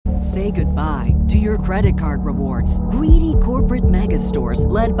Say goodbye to your credit card rewards. Greedy corporate mega stores,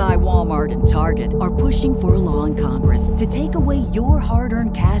 led by Walmart and Target, are pushing for a law in Congress to take away your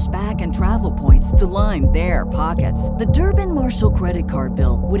hard-earned cash back and travel points to line their pockets. The Durbin-Marshall credit card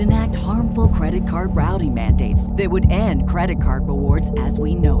bill would enact harmful credit card routing mandates that would end credit card rewards as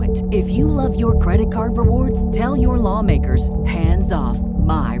we know it. If you love your credit card rewards, tell your lawmakers, hands off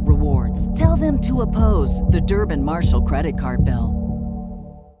my rewards. Tell them to oppose the Durbin-Marshall credit card bill.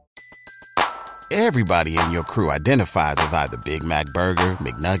 Everybody in your crew identifies as either Big Mac Burger,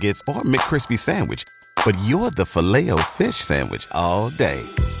 McNuggets, or McCrispy Sandwich. But you're the Filet-O-Fish Sandwich all day.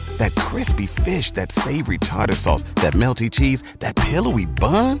 That crispy fish, that savory tartar sauce, that melty cheese, that pillowy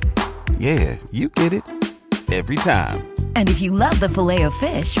bun. Yeah, you get it. Every time. And if you love the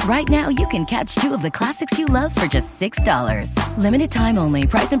Filet-O-Fish, right now you can catch two of the classics you love for just $6. Limited time only.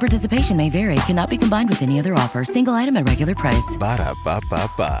 Price and participation may vary. Cannot be combined with any other offer. Single item at regular price.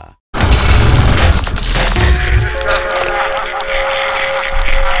 Ba-da-ba-ba-ba.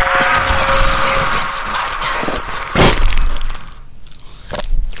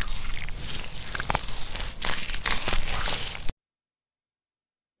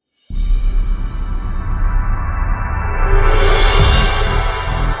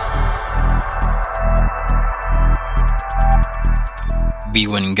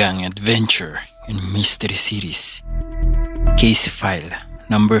 B1 Gang Adventure and Mystery Series. Case File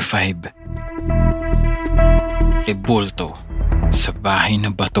Number 5. Rebulto sa Bahay na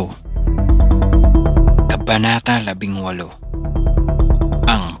Bato. Kabanata 18.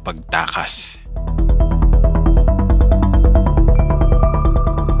 Ang Pagtakas.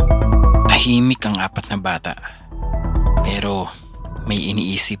 Tahimik ang apat na bata, pero may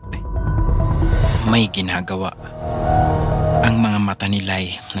iniisip, may ginagawa. Ang mga mata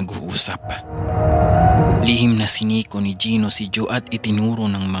nila'y nag-uusap. Lihim na siniko ni Gino si Joe at itinuro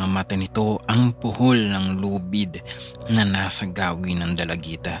ng mga mata nito ang puhol ng lubid na nasa gawin ng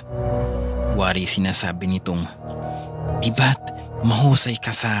dalagita. Wari sinasabi nitong, "Diba't mahusay ka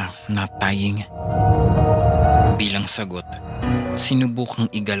sa nataying?" Bilang sagot,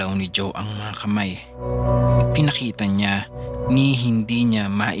 sinubukang igalaw ni Joe ang mga kamay. Pinakita niya ni hindi niya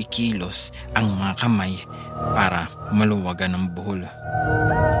maikilos ang mga kamay para maluwagan ang buhol.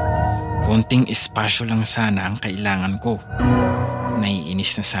 "Konting espasyo lang sana ang kailangan ko,"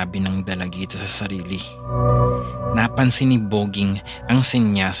 naiinis na sabi ng dalagita sa sarili. Napansin ni Boging ang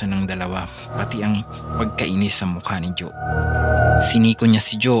senyasa ng dalawa, pati ang pagkainis sa mukha ni Joe. Siniko niya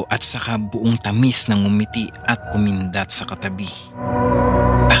si Joe at saka buong tamis ng umiti at kumindat sa katabi.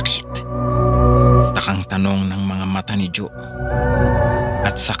 "Bakit?" takang tanong ng mga mata ni Joe.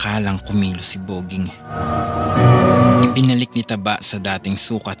 At saka lang kumilos si Boging. Ibinalik ni Taba sa dating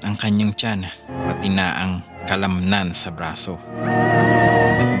sukat ang kanyang tiyan, pati na ang kalamnan sa braso.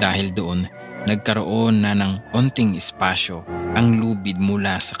 At dahil doon, nagkaroon na ng onting espasyo ang lubid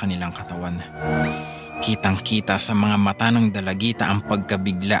mula sa kanilang katawan. Kitang-kita sa mga mata ng dalagita ang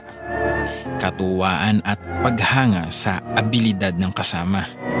pagkabigla, katuwaan at paghanga sa abilidad ng kasama.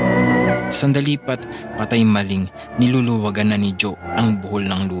 Sandali pat patay maling niluluwagan na ni Joe ang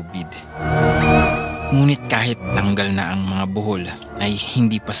buhol ng lubid. Ngunit kahit tanggal na ang mga buhol ay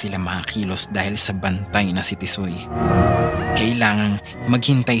hindi pa sila makakilos dahil sa bantay na si Tisoy. Kailangang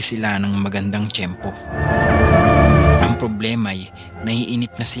maghintay sila ng magandang tiyempo. Ang problema ay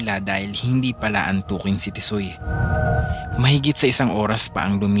naiinip na sila dahil hindi pala antukin si Tisoy. Mahigit sa 1 oras pa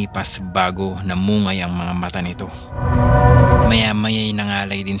ang lumipas bago namungay ang mga mata nito. Maya-maya'y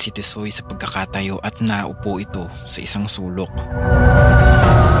nangalay din si Tisoy sa pagkakatayo at naupo ito sa isang sulok.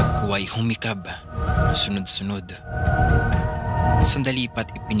 Pagkuway humikab, sunod-sunod. Sandali pat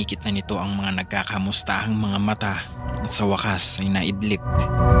ipinikit na nito ang mga nagkakamustahang mga mata at sa wakas ay naidlip.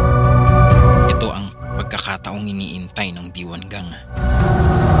 Ito ang pagkakataong iniintay ng B1 Gang.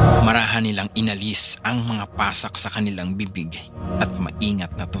 Marahan nilang inalis ang mga pasak sa kanilang bibig at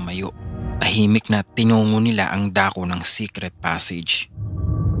maingat na tumayo. Tahimik na tinungo nila ang dako ng secret passage.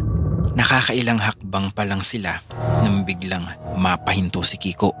 Nakakailang hakbang pa lang sila nang biglang mapahinto si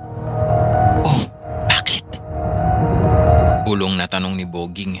Kiko. "Oh, bakit?" bulong na tanong ni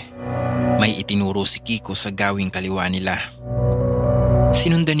Boging. May itinuro si Kiko sa gawing kaliwa nila.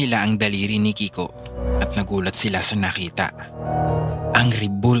 Sinundan nila ang daliri ni Kiko at nagulat sila sa nakita. Ang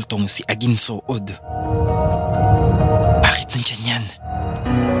ribultong si Aginsood. "Bakit nandyan yan?"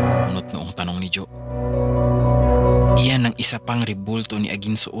 kunot noong tanong ni Joe. Iyan ang isa pang ribulto ni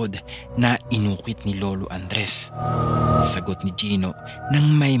Aginsood na inukit ni Lolo Andres. Sagot ni Gino nang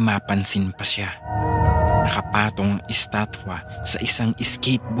may mapansin pa siya. Nakapatong ang estatwa sa isang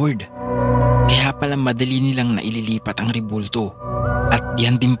skateboard. Kaya pala madali nilang naililipat ang ribulto. At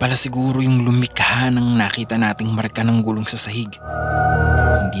yan din pala siguro yung lumikha ng nakita nating marka ng gulong sa sahig.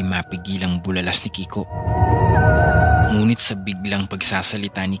 Hindi mapigilang bulalas ni Kiko. Ngunit sa biglang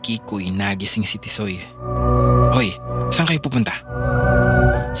pagsasalita ni Kiko ay nagising si Tisoy. "Hoy, saan kayo pupunta?"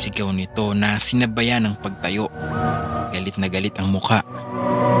 Sigaw nito na sinabayan ng pagtayo. Galit na galit ang muka.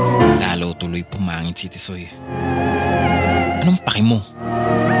 Lalo tuloy pumangit si Tisoy. "Anong paki mo?"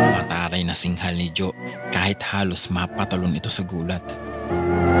 Mataray na singhal ni Jo kahit halos mapatalon ito sa gulat.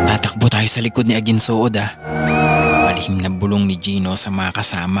 "Tatakbo tayo sa likod ni Aginsood ah." Malihim na bulong ni Gino sa mga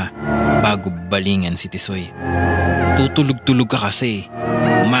kasama bago balingan si Tisoy. "Tutulog-tulog ka kasi.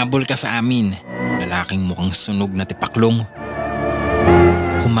 Umabol ka sa amin. Lalaking mukhang sunog na tipaklong."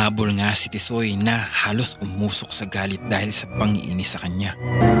 Humabol nga si Tisoy na halos umusok sa galit dahil sa pangiinis sa kanya.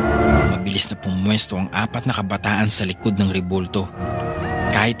 Mabilis na pumwesto ang 4 na kabataan sa likod ng rebulto.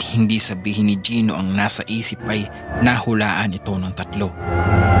 Kahit hindi sabihin ni Gino ang nasa isip ay nahulaan ito ng 3.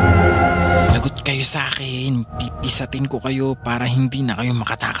 "Lagot kayo sa akin, pipisatin ko kayo para hindi na kayo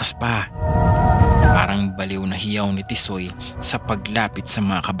makatakas pa." Parang baliw na hiyaw ni Tisoy sa paglapit sa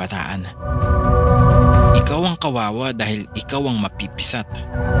mga kabataan. "Ikaw ang kawawa dahil ikaw ang mapipisat."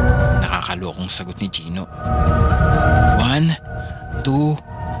 Nakakalokong sagot ni Gino. 1, 2,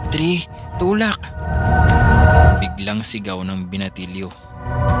 3, tulak! Biglang sigaw ng binatilyo.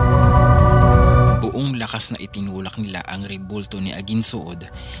 Buong lakas na itinulak nila ang rebulto ni Aginsood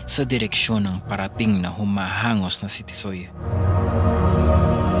sa direksyon ng parating na humahangos na si Tisoy.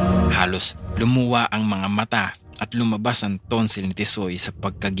 Halos lumuwa ang mga mata at lumabas ang tonsil ni Tisoy sa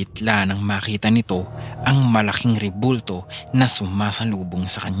pagkagitla nang makita nito ang malaking rebulto na sumasalubong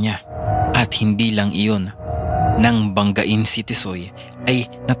sa kanya. At hindi lang iyon, nang banggain si Tisoy ay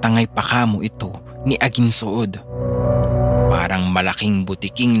natangay pa kamo ito ni Aginsood. Parang malaking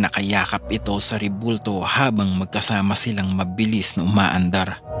butiking nakayakap ito sa rebulto habang magkasama silang mabilis na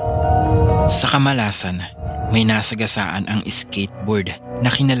umaandar. Sa kamalasan, may nasagasaan ang skateboard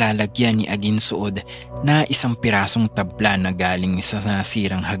na kinalalagyan ni Aginsood na isang pirasong tabla na galing sa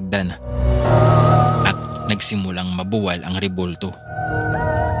nasirang hagdan. At nagsimulang mabuwal ang rebulto.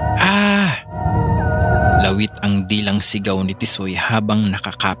 "Ah!" Lawit ang dilang sigaw ni Tisoy habang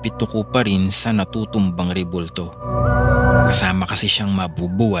nakakapit tuko pa rin sa natutumbang rebulto. Kasama kasi siyang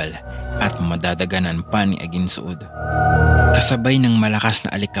mabubuwal at madadaganan pa ni Aginsood. Kasabay ng malakas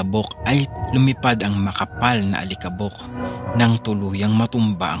na alikabok ay lumipad ang makapal na alikabok nang tuluyang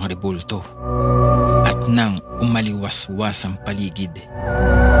matumba ang rebulto at nang umaliwaswas ang paligid.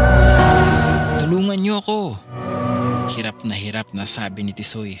 "Tulungan niyo ako!" Hirap na sabi ni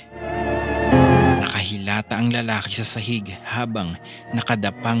Tisoy. Nakahilata ang lalaki sa sahig habang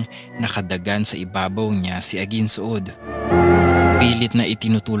nakadagan sa ibabaw niya si Aginsood. Pilit na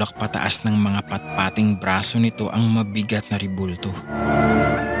itinutulak pataas ng mga patpating braso nito ang mabigat na rebulto.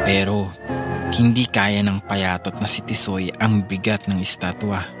 Pero hindi kaya ng payatot na si Tisoy ang bigat ng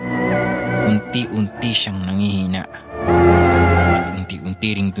estatwa. Unti-unti siyang nangihina. At unti-unti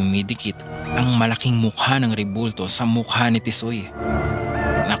ring dumidikit ang malaking mukha ng rebulto sa mukha ni Tisoy.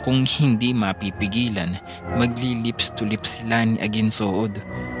 Na kung hindi mapipigilan, magli-lips to lips sila ni Aginsood.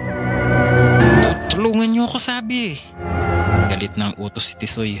 "Tulungan niyo ako, sabi!" Galit ng utos si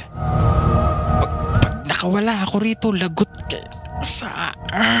Tisoy. Pag nakawala ako rito, lagot ka sa...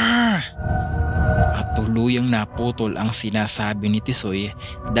 At tuluyang naputol ang sinasabi ni Tisoy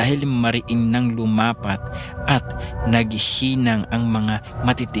dahil mariing nang lumapat at naghinang ang mga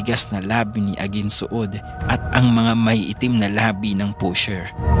matitigas na labi ni Aginsood at ang mga maiitim na labi ng pusher.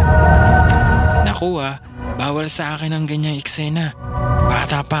 "Naku bawal sa akin ang ganyang eksena.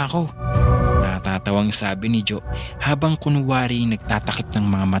 Bata pa ako." Natatawang sabi ni Jo habang kunwari nagtatakip ng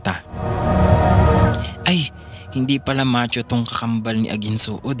mga mata. "Ay, hindi pala macho tong kakambal ni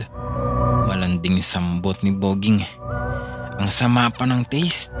Aginsood." Malanding sambot ni Boging. "Ang sama pa ng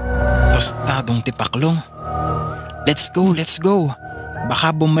taste. Tostadong tipaklong." Let's go.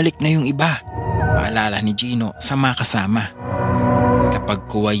 Baka bumalik na yung iba." Paalala ni Gino sa mga kasama. Kapag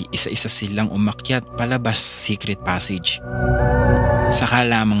kuway isa-isa silang umakyat palabas sa secret passage. Saka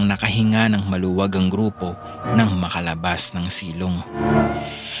lamang nakahinga ng maluwag ang grupo nang makalabas ng silong.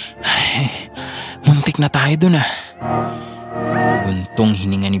 "Ay, muntik na tayo dun ah." Buntong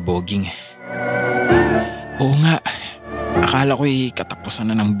hininga ni Boging. "Oo nga, akala ko'y katapusan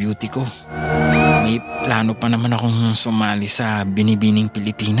na ng beauty ko. May plano pa naman akong sumali sa Binibining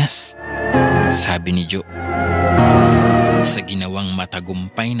Pilipinas," sabi ni Jo. Sa ginawang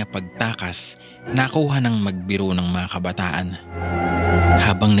matagumpay na pagtakas, nakuha ng magbiro ng mga kabataan.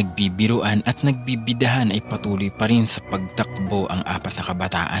 Habang nagbibiruan at nagbibidahan ay patuloy pa rin sa pagtakbo ang apat na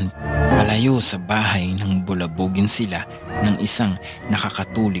kabataan. Palayo sa bahay nang bulabugin sila ng isang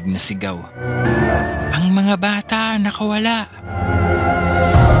nakakatulig na sigaw. Ang mga bata nakawala!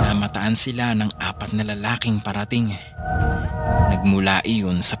 Namataan sila ng apat na lalaking parating. Nagmula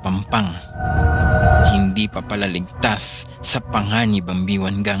iyon sa pampang. Hindi pa palaligtas sa panganib ang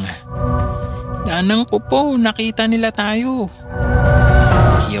biwangang. Nanang ko po, nakita nila tayo.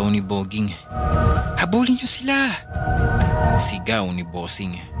 Hiyaw ni Boging. Habulin niyo sila! Sigaw ni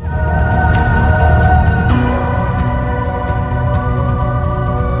Bossing.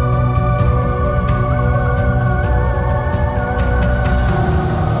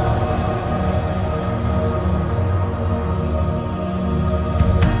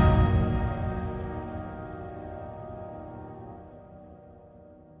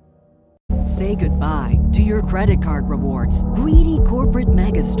 Say goodbye to your credit card rewards. Greedy corporate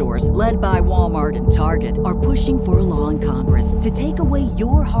mega stores, led by Walmart and Target, are pushing for a law in Congress to take away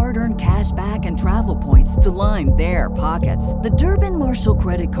your hard-earned cash back and travel points to line their pockets. The Durbin-Marshall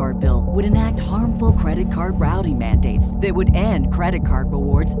credit card bill would enact harmful credit card routing mandates that would end credit card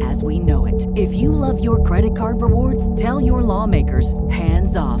rewards as we know it. If you love your credit card rewards, tell your lawmakers,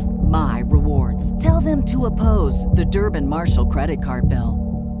 hands off my rewards. Tell them to oppose the Durbin-Marshall credit card bill.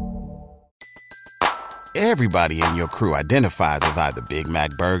 Everybody in your crew identifies as either Big Mac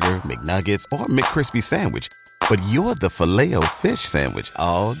Burger, McNuggets, or McCrispy Sandwich. But you're the Filet-O-Fish Sandwich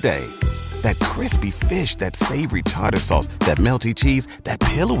all day. That crispy fish, that savory tartar sauce, that melty cheese, that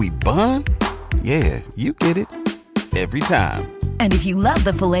pillowy bun. Yeah, you get it. Every time. And if you love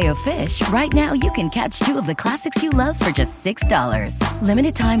the Filet-O-Fish, right now you can catch two of the classics you love for just $6.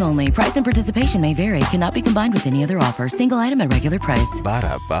 Limited time only. Price and participation may vary. Cannot be combined with any other offer. Single item at regular price.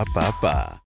 Ba-da-ba-ba-ba.